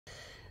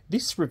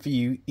This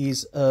review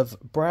is of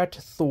Brad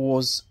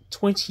Thor's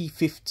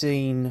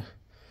 2015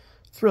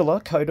 thriller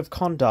Code of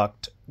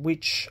Conduct,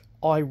 which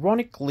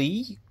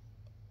ironically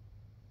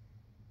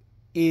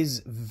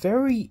is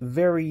very,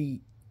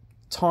 very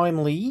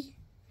timely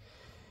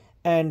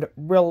and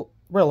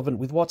relevant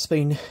with what's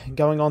been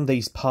going on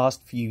these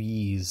past few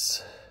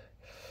years.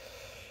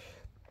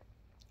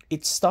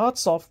 It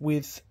starts off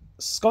with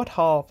Scott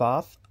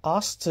Harvath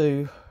asked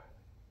to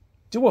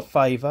do a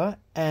favour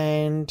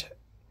and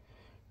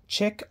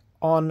check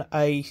on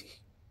a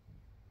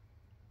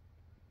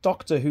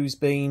doctor who's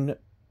been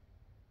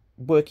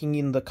working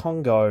in the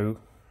Congo.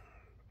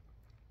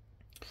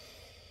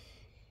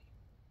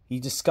 He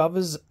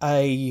discovers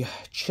a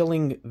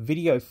chilling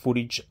video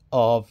footage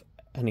of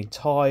an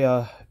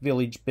entire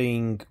village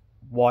being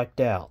wiped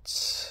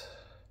out,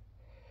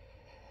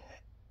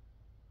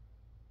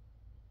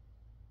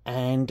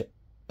 and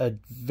a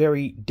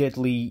very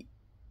deadly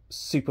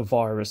super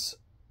virus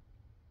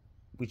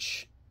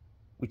which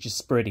is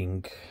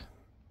spreading.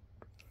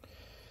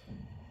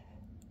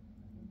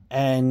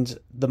 And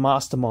the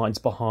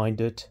masterminds behind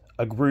it,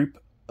 a group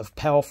of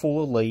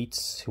powerful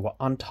elites who are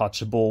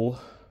untouchable,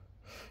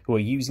 who are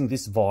using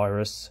this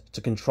virus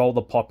to control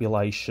the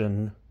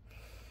population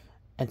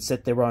and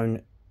set their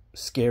own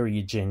scary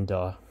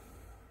agenda.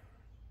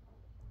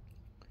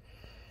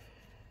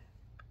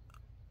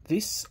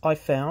 This, I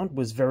found,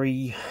 was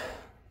very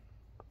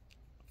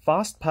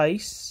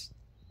fast-paced,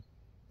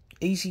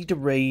 easy to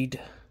read,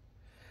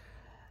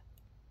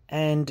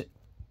 and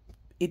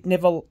it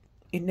never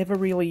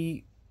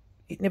really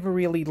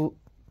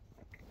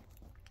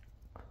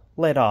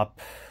let up.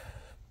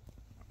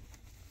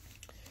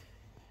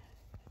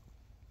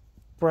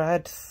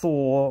 Brad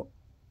Thor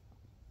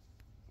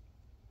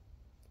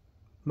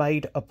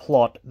made a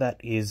plot that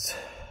is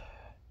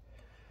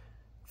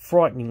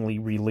frighteningly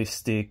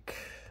realistic,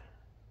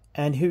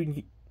 and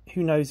who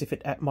knows if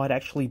it might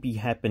actually be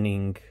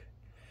happening,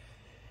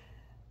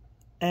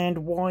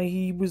 and why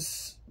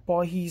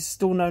he's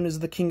still known as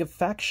the King of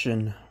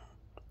Faction,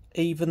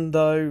 even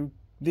though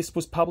this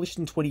was published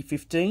in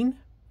 2015,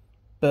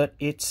 but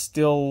it's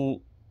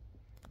still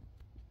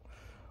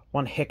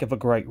one heck of a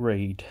great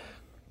read.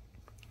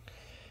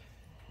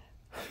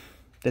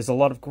 There's a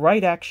lot of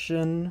great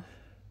action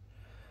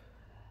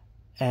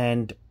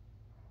and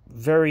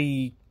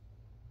very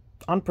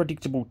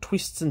unpredictable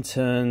twists and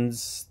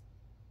turns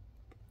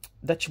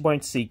that you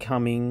won't see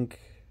coming.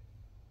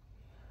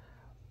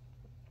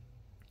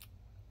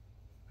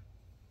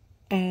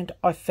 And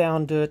I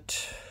found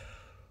it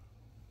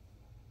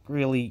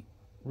really,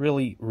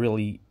 really,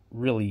 really,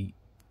 really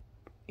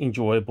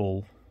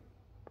enjoyable.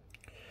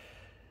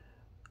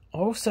 I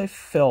also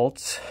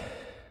felt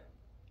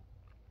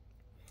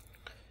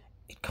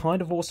it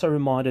kind of also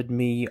reminded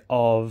me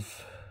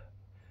of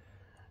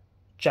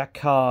Jack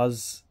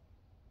Carr's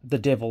The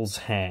Devil's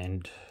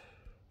Hand,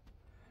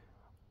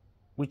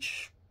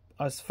 which,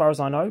 as far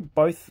as I know,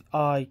 both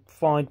I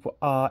find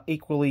are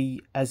equally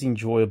as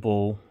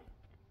enjoyable.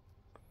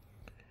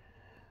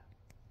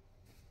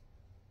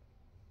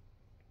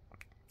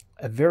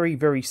 A very,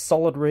 very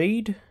solid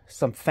read,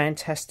 some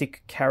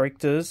fantastic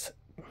characters,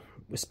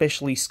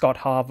 especially Scott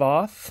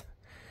Harvath,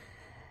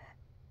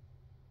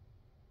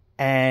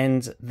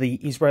 and the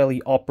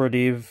Israeli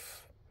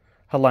operative,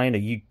 Helena.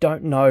 You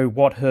don't know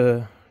what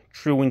her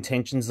true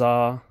intentions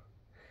are,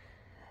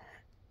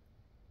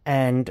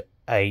 and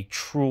a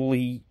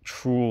truly,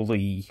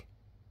 truly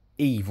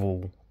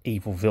evil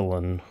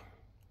villain.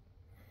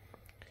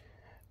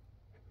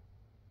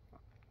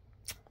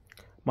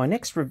 My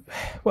next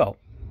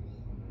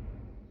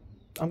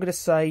I'm going to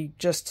say,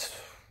 just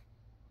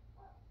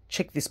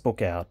check this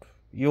book out.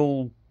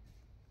 You'll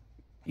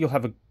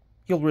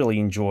really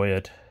enjoy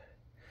it.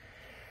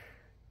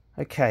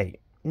 Okay,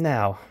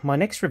 now my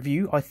next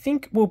review I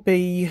think will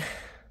be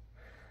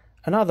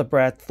another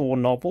Brad Thor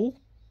novel,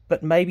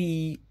 but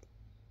maybe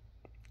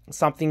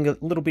something a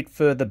little bit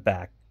further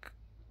back.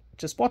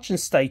 Just watch and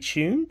stay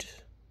tuned.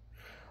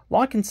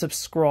 Like and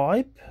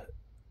subscribe,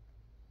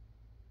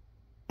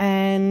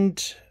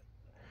 and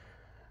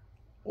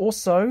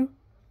also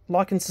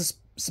like and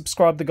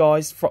subscribe the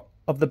guys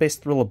of the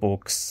Best Thriller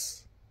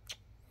Books.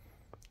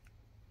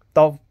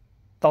 They'll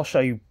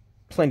show you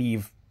plenty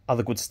of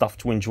other good stuff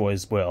to enjoy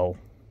as well.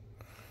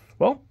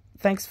 Well,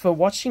 thanks for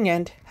watching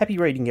and happy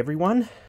reading, everyone.